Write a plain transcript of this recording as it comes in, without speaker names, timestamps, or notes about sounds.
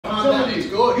it's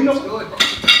good. You know, it's good.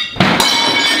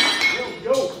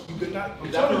 Yo, you could not.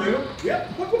 Is that for real?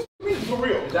 Yeah. What mean for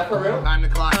real? Is that for real? Time to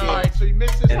clock in. Alright, so you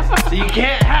missed this. So you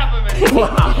can't have him anymore.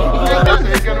 Your breath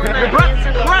is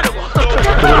incredible.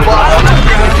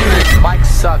 Mike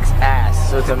sucks ass,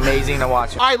 so it's amazing to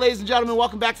watch him. All right, ladies and gentlemen,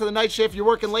 welcome back to the night shift. You're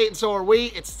working late and so are we.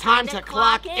 It's time to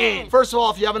clock in. First of all,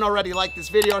 if you haven't already liked this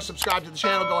video or subscribed to the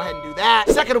channel, go ahead and do that.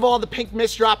 Second of all, the pink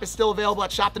mist drop is still available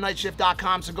at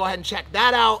shopthenightshift.com, so go ahead and check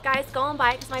that out. Guys, go and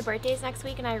buy it because my birthday is next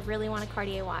week and I really want a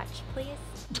Cartier watch. Please?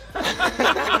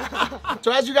 So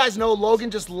as you guys know,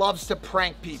 Logan just loves to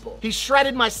prank people. He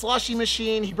shredded my slushy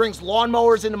machine. He brings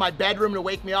lawnmowers into my bedroom to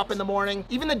wake me up in the morning.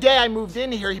 Even the day I moved in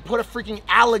here, he put a freaking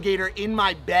alligator in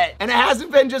my bed. And it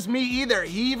hasn't been just me either.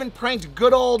 He even pranked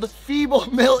good old feeble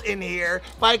Milton here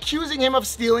by accusing him of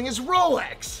stealing his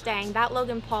Rolex. Dang, that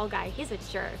Logan Paul guy, he's a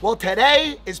jerk. Well,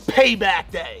 today is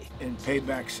payback day. And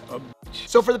payback's a bitch.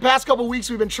 So for the past couple weeks,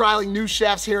 we've been trialing new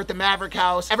chefs here at the Maverick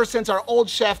House, ever since our old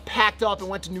chef packed up and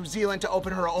went to New Zealand to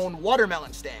open her own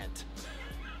watermelon stand.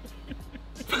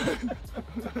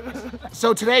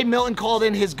 So today, Milton called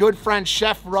in his good friend,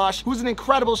 Chef Rush, who's an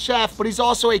incredible chef, but he's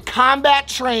also a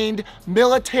combat-trained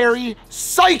military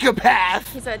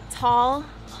psychopath. He's a tall,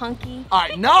 hunky. All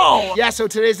right, no! Yeah, so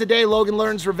today's the day Logan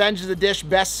learns revenge is a dish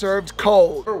best served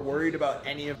cold. You're worried about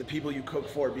any of the people you cook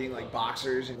for being like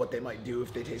boxers and what they might do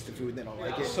if they taste the food and they don't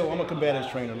like it? So I'm a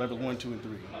combative trainer, level 1, 2, and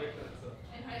 3.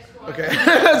 Okay,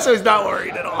 so he's not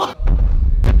worried at all.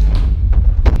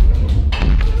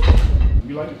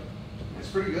 You like it? It's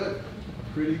pretty good.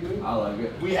 Pretty good. I like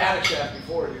it. We had a chef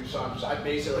before, dude, so I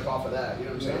based it like off of that. You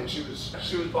know what I'm saying?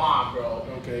 She was bomb, bro.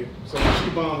 Okay. So if she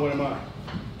bomb, what am I? I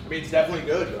mean, it's definitely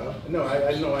good, bro. No,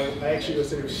 I know. I actually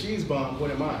said if she's bomb,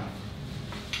 what am I?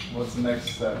 What's the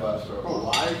next step after? Bro,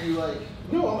 why are you like?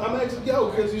 No, I'm actually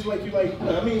because you like.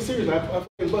 I mean, seriously, I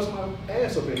fucking bust my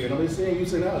ass up in here. And I'm just saying, you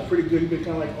said, "Nah, it's pretty good." You've been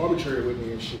kind of like arbitrary with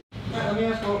me and shit. Let me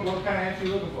ask you, what kind of answer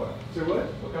you looking for? Say what?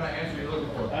 What kind of answer you looking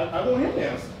for? I want him to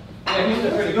answer. Yeah,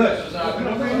 he's pretty good. So it's not good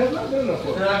enough for you? That's not good enough for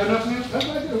Is me. that not good enough for you? That's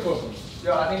not good enough for me. Yo,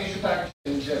 I think you should pack your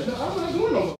shit in the gym. No, I'm not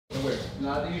going nowhere. No,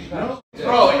 I think you should pack your shit.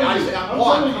 Bro, I'm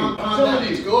telling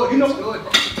you, it's good. You know, it's good.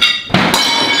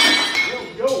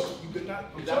 Yo, you could not.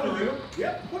 Is that for real?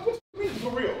 Yeah. What mean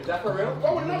for real? Is that for real?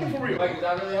 Why would it not be for real? Mike, is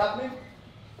that really happening?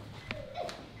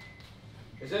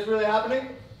 Is this really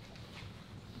happening?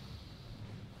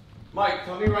 Mike,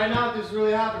 tell me right now if this is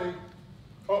really happening.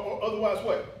 Or otherwise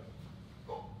what?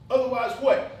 Otherwise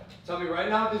what? Tell me right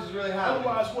now if this is really happening.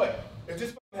 Otherwise what? Is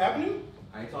this happening?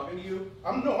 I ain't talking to you.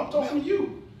 I'm talking to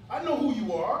you. I know who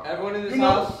you are. Everyone in this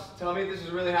house, tell me if this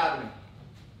is really happening.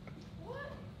 What?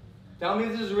 Tell me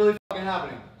if this is really fucking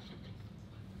happening.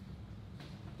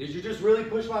 Did you just really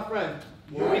push my friend?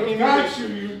 Yeah, I got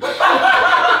you.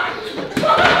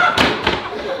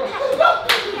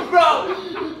 Bro,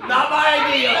 not my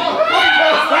idea.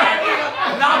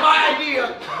 Not my idea.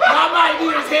 Not my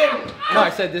idea. It's him. No, I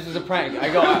said this is a prank.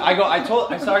 I already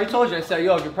told you. I said,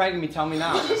 yo, if you're pranking me, tell me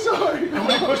now. Sorry. How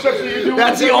many push-ups do you do?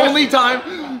 That's the only time.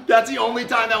 That's the only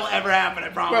time that will ever happen. I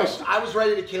promise. I was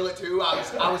ready to kill it too.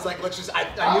 I was like, let's just. I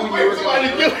knew you were going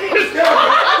to kill it.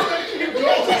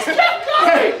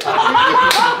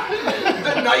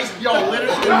 The nice, literally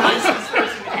the nicest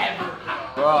person ever.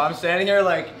 Bro, I'm standing here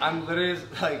like I'm literally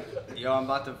like, yo, I'm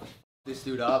about to f this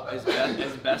dude up as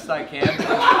best I can.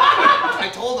 I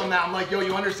told him that. I'm like, yo,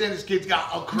 you understand this kid's got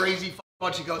a crazy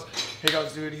bunch. He goes,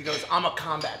 dude, I'm a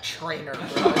combat trainer,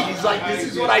 bro. He's like, this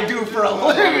is what I do for a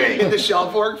living. Did the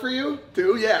shelf work for you?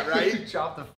 Too? Yeah, right?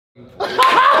 Chop the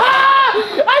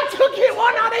I took it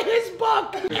one out of his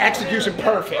book. Execution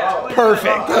perfect.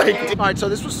 Perfect. All right, so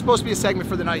this was supposed to be a segment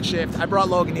for the night shift. I brought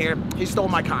Logan here. He stole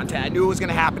my content. I knew it was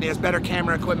gonna happen. He has better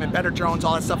camera equipment, better drones,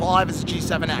 all that stuff. All I have is a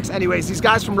G7X. Anyways, these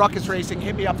guys from Ruckus Racing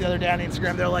hit me up the other day on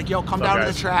Instagram. They're like, yo, come down to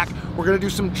the track. We're gonna do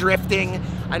some drifting.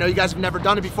 I know you guys have never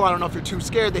done it before. I don't know if you're too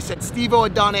scared. They said Steve-O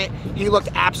had done it. He looked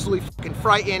absolutely fucking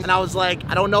frightened. And I was like,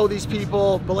 I don't know these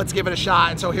people, but let's give it a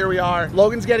shot. And so here we are.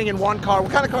 Logan's getting in one car. What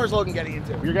kind of car is Logan getting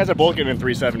into? You guys are both getting in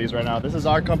 370s right now. This is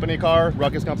our company car,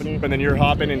 Ruckus Company, and then you're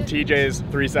hopping in TJ's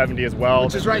 370 as well.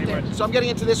 Which is right there. So I'm getting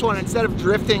into this one. Instead of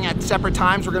drifting at separate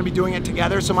times, we're gonna be doing it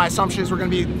together. So my assumption is we're gonna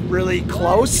be really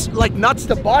close, like nuts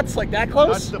to butts, like that close.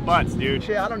 Nuts to butts, dude.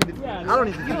 Shit, I don't even do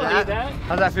that.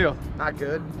 How's that feel? Not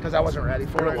good, because I wasn't ready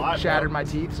for it. Alive, Shattered my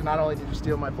teeth. So not only did you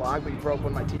steal my vlog, but you broke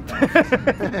one of my teeth.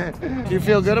 Do you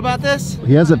feel good about this?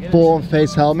 He has a full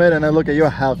face helmet, and I look at your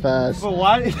half-ass. But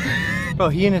why? Bro,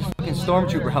 he in his fucking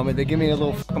stormtrooper helmet. They give me a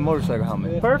little fucking motorcycle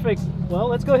helmet. Perfect. Well,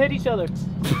 let's go hit each other.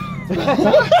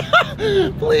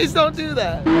 Please don't do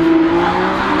that.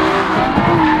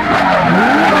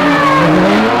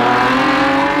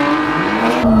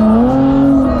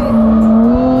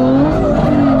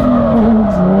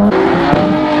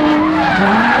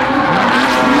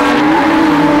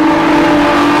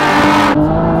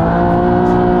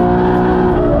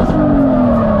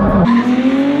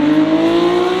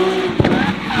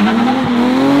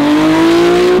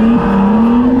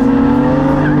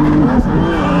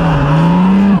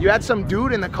 had some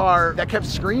dude in the car that kept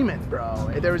screaming, bro.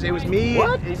 It was me,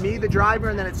 me, the driver,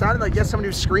 and then it sounded like somebody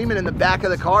was screaming in the back of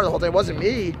the car the whole time. It wasn't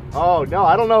me. Oh no,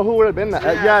 I don't know who would have been that.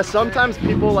 Yeah, sometimes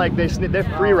people like they're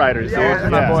free riders, dude. Yeah,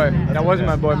 My boy. That wasn't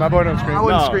my boy. My boy don't scream. I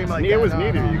wouldn't scream like that. It was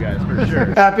me to you guys for sure.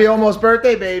 Happy almost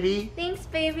birthday, baby. Thanks,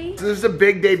 baby. This is a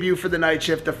big debut for the night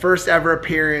shift, the first ever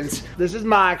appearance. This is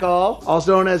Michael,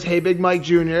 also known as heybigmike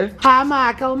Jr. Hi,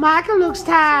 Michael. Michael looks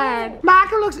tired.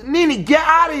 Michael looks... Nene, get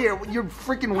out of here. You're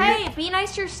freaking weird. Hey, be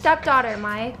nice to your stepdaughter,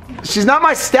 Mike. She's not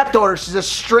my stepdaughter. She's a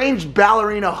strange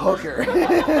ballerina hooker.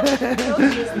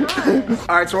 No, she's not.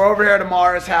 All right, so we're over here at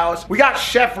Amara's house. We got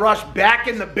Chef Rush back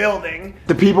in the building.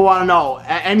 The people want to know,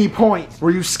 at any point,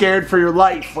 were you scared for your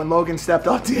life when Logan stepped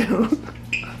up to you?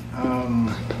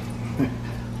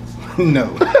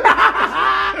 No.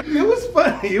 It was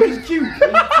funny. It was cute.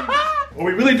 Are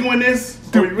we really doing this?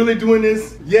 Are we really doing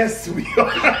this? Yes, we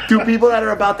are. Do people that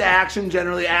are about the action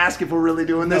generally ask if we're really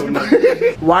doing this? No.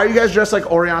 Why are you guys dressed like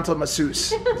Oriental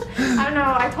masseuse? I don't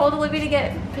know. I told Olivia to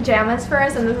get pajamas for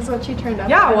us, and this is what she turned up.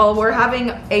 Yeah, with. well, we're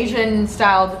having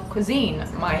Asian-styled cuisine,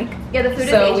 Mike. Yeah, the food is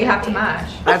So Asian we have to themed. match.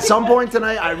 At some point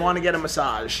tonight, I want to get a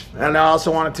massage. And I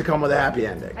also want it to come with a happy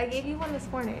ending. I gave you one this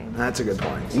morning. That's a good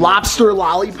point. Lobster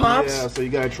lollipops? Yeah, so you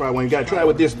gotta try one. You gotta try it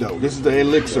with this though. This is the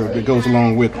elixir that goes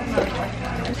along with it.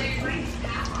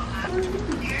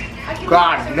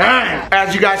 God damn.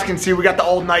 As you guys can see, we got the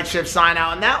old night shift sign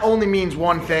out, and that only means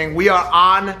one thing. We are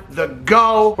on the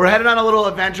go. We're headed on a little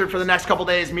adventure for the next couple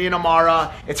days, me and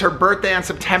Amara. It's her birthday on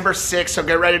September 6th, so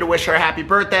get ready to wish her a happy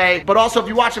birthday. But also, if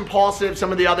you watch Impulsive,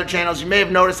 some of the other channels, you may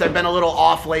have noticed I've been a little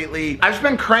off lately. I've just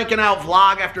been cranking out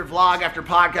vlog after vlog after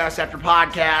podcast after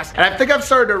podcast, and I think I've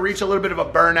started to reach a little bit of a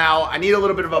burnout. I need a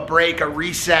little bit of a break, a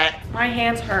reset. My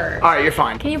hands hurt. All right, you're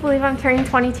fine. Can you believe I'm turning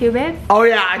 22, babe? Oh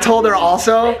yeah, I told her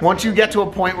also, once you get to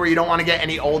a point where you don't want to get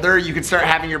any older, you can start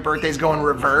having your birthdays go in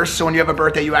reverse. So when you have a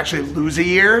birthday, you actually lose a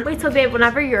year. Wait, so babe,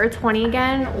 whenever you're 20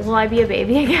 again, will I be a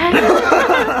baby again?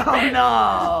 Oh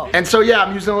no. And so yeah,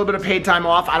 I'm using a little bit of paid time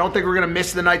off. I don't think we're gonna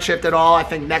miss the night shift at all. I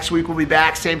think next week we'll be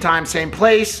back, same time, same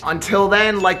place. Until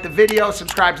then, like the video,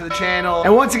 subscribe to the channel.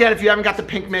 And once again, if you haven't got the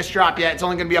pink mist drop yet, it's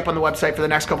only gonna be up on the website for the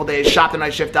next couple days,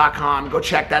 shopthenightshift.com. Go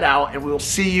check that out, and we will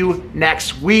see you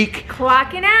next week.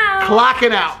 Clocking out.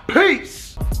 Clocking out. Peace.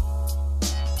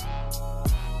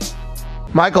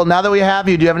 Michael, now that we have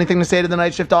you, do you have anything to say to the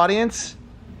night shift audience?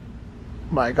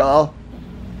 Michael.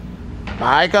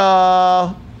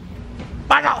 Michael.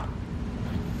 Michael.